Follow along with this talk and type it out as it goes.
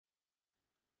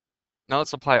Now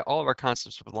let's apply all of our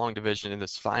concepts of long division in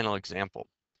this final example.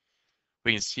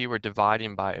 We can see we're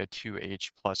dividing by a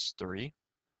 2h plus 3.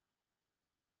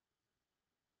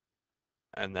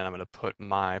 And then I'm going to put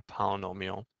my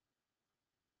polynomial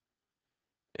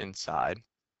inside.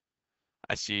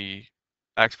 I see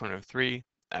exponent of 3,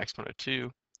 exponent of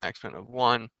 2, exponent of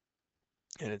 1,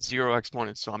 and it's 0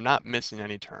 exponent, so I'm not missing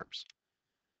any terms.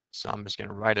 So I'm just going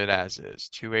to write it as is,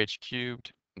 2h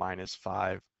cubed minus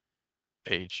 5h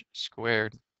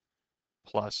squared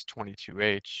plus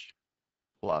 22h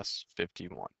plus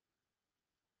 51.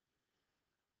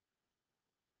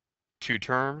 Two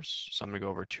terms, so I'm going to go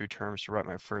over two terms to write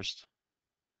my first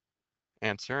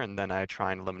answer, and then I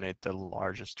try and eliminate the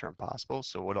largest term possible.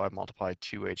 So what do I multiply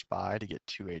 2h by to get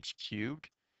 2h cubed?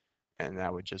 And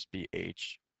that would just be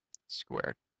h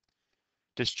squared.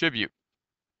 Distribute.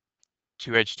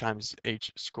 2h times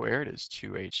h squared is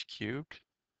 2h cubed.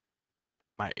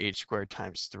 My h squared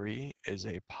times 3 is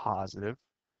a positive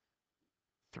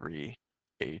 3h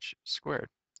squared.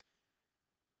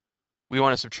 We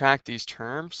want to subtract these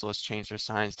terms, so let's change their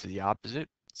signs to the opposite.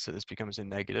 So this becomes a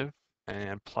negative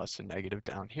and plus a negative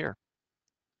down here.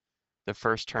 The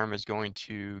first term is going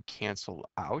to cancel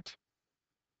out.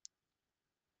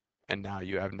 And now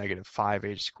you have negative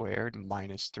 5h squared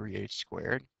minus 3h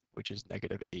squared, which is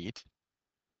negative 8h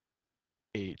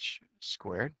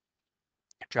squared.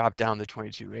 Drop down the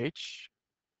 22h.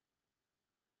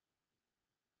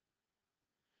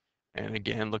 And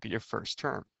again, look at your first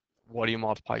term. What do you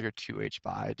multiply your 2h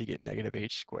by to get negative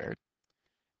h squared?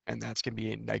 And that's going to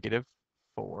be a negative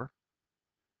 4h.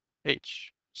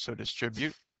 So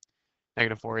distribute.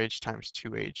 Negative 4h times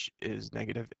 2h is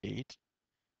negative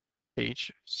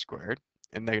 8h squared.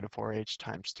 And negative 4h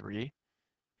times 3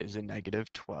 is a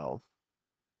negative 12h.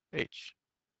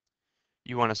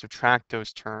 You want to subtract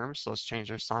those terms, so let's change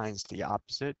their signs to the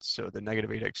opposite. So the negative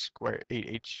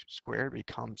 8h squared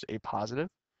becomes a positive.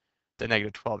 The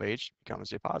negative 12h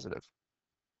becomes a positive.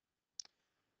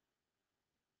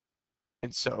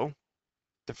 And so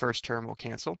the first term will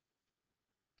cancel.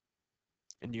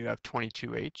 And you have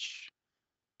 22h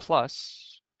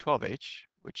plus 12h,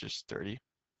 which is 34h.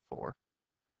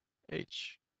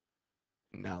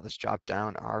 Now let's drop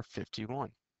down our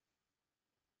 51.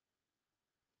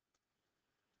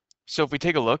 So if we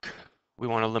take a look, we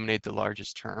want to eliminate the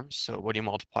largest term. So what do you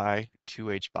multiply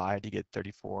 2h by to get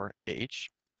 34h?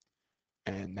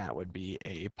 And that would be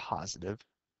a positive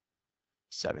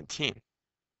 17.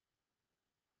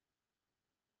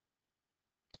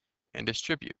 And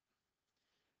distribute.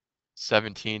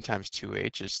 17 times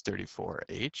 2h is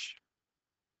 34h.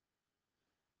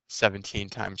 17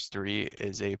 times 3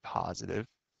 is a positive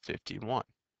 51.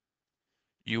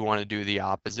 You want to do the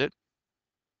opposite.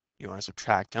 You want to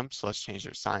subtract them, so let's change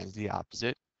their signs to the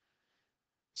opposite.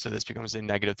 So this becomes a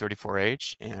negative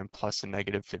 34h and plus a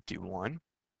negative 51.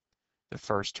 The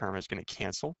first term is going to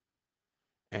cancel.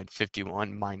 And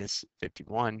 51 minus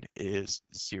 51 is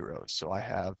 0. So I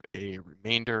have a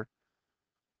remainder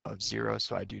of 0,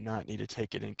 so I do not need to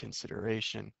take it in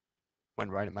consideration when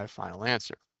writing my final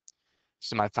answer.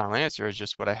 So my final answer is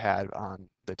just what I had on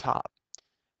the top.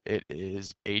 It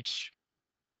is h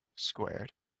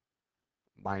squared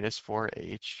minus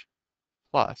 4h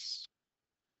plus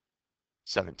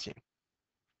 17.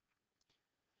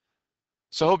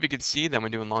 So I hope you can see that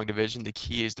when doing long division, the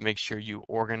key is to make sure you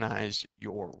organize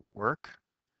your work.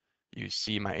 You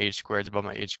see my h squareds above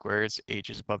my h squareds,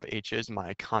 h's above h's,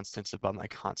 my constants above my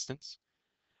constants.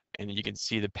 And you can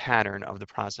see the pattern of the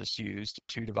process used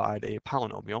to divide a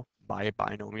polynomial by a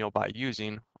binomial by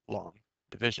using long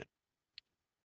division.